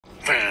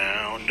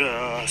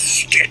a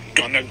stick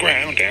on the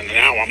ground, and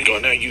now I'm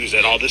gonna use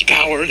it. All this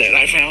power that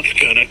I found,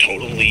 gonna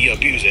totally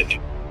abuse it.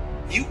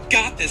 You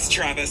got this,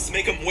 Travis.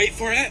 Make him wait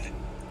for it.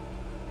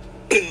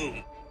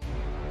 Boom.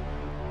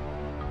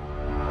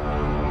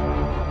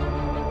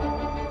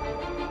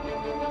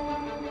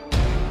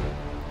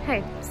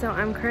 Hey, so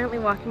I'm currently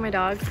walking my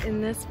dogs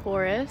in this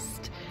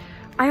forest.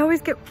 I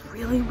always get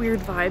really weird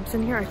vibes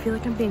in here. I feel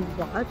like I'm being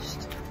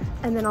watched,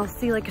 and then I'll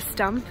see like a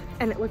stump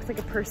and it looks like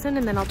a person,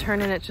 and then I'll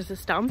turn and it's just a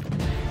stump.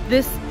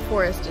 This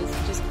forest is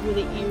just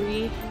really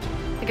eerie.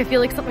 Like I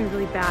feel like something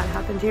really bad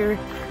happened here.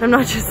 And I'm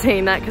not just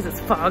saying that because it's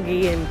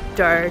foggy and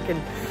dark,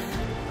 and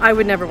I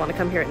would never want to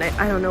come here at night.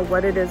 I don't know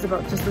what it is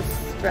about just this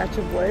stretch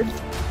of woods.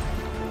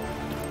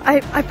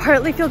 I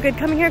partly feel good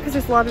coming here because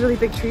there's a lot of really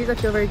big trees. I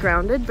feel very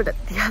grounded, but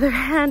at the other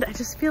hand, I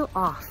just feel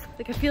off.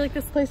 Like I feel like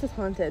this place is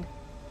haunted.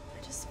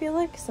 I just feel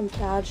like some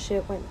bad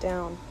shit went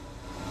down.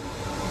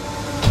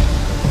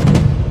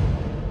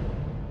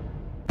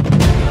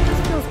 It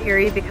just feels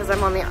eerie because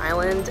I'm on the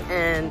island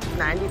and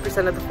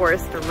 90% of the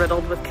forest are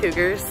riddled with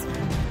cougars.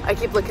 I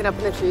keep looking up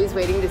in the trees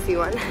waiting to see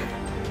one. You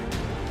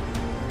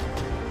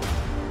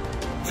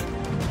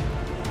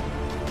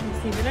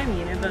see what I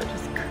mean about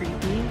just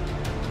creepy?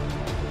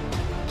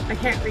 I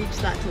can't reach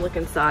that to look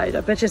inside.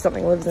 I bet you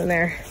something lives in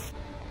there.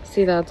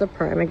 See, that's a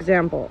prime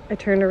example. I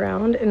turned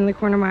around, and in the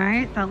corner of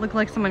my eye, that looked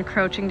like someone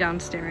crouching down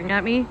staring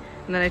at me,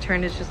 and then I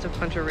turned, it's just a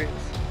bunch of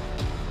roots.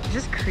 It's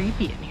just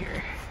creepy in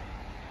here.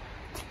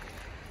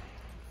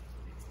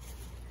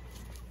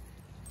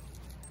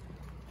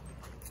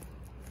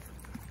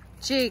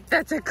 Jake,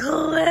 that's a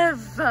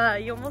cliff!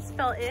 You almost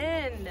fell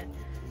in.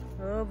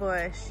 Oh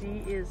boy,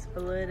 she is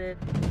flooded.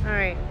 All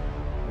right,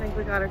 I think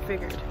we got her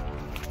figured.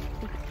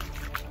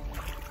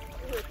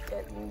 It's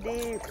getting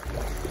deep.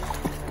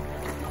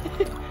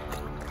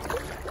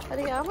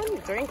 Buddy, I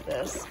wouldn't drink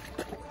this.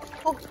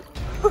 Oh.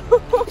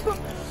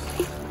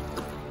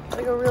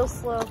 Gotta go real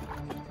slow.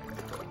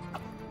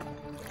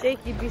 Jake,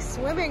 you'd be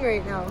swimming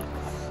right now.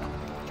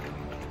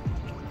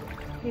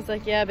 He's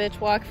like, yeah, bitch,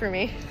 walk for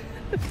me.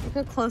 Look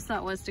how close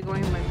that was to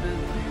going in my boot.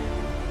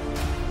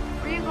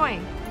 Where are you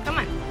going? Come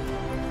on.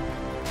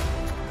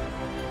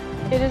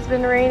 It has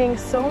been raining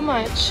so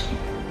much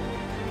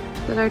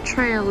that our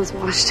trail is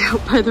washed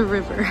out by the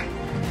river.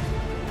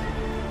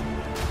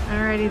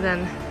 Alrighty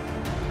then.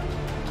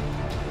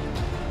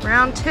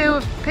 Round 2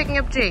 of picking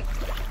up Jake.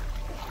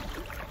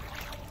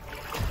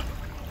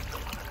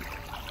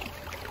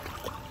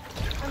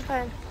 I'm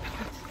fine.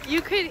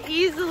 You could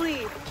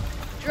easily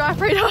drop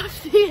right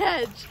off the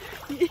edge.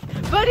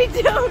 Buddy,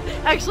 don't!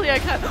 Actually, I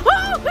can't.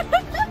 Oh!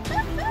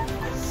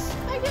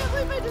 I can't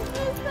believe I just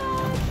missed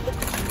that!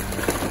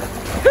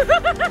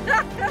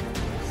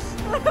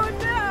 Oh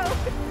no!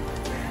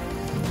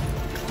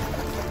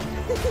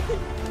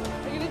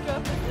 I'm gonna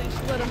drop this leash,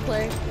 let him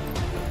play.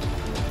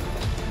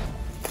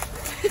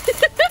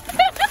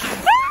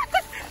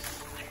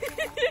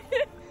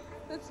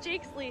 That's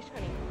Jake's leash,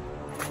 honey.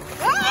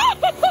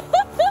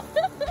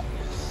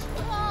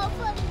 Oh,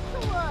 buddy,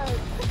 come on.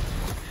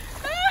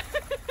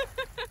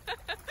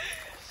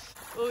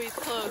 Oh, he's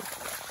close.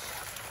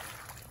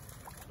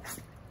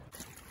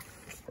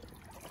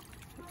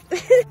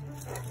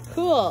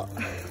 Cool.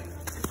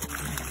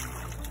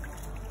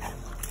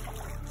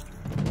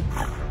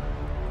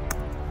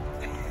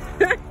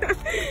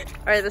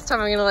 All right, this time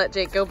I'm gonna let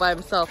Jake go by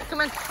himself.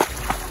 Come on.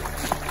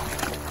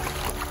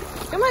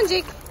 Come on,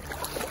 Jake.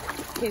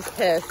 He's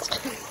pissed.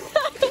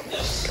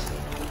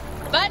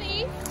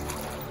 Buddy.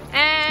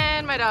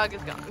 And my dog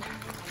is gone.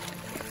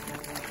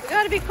 We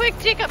gotta be quick,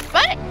 Jacob.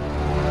 Buddy.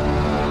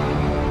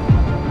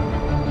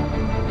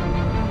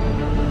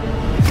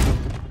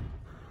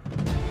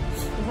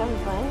 You having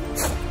fun?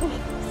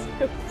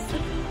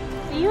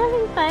 Are you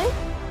having fun?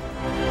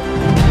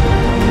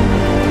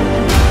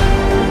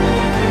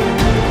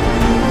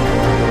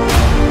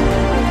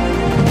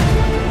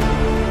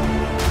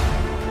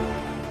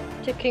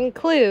 To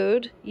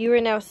conclude, you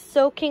are now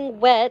soaking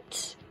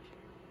wet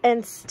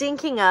and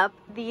stinking up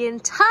the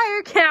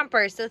entire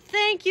camper. So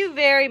thank you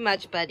very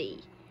much,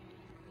 buddy.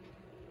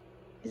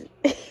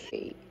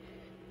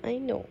 I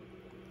know.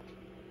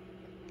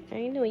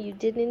 I know you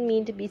didn't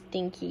mean to be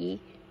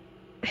stinky.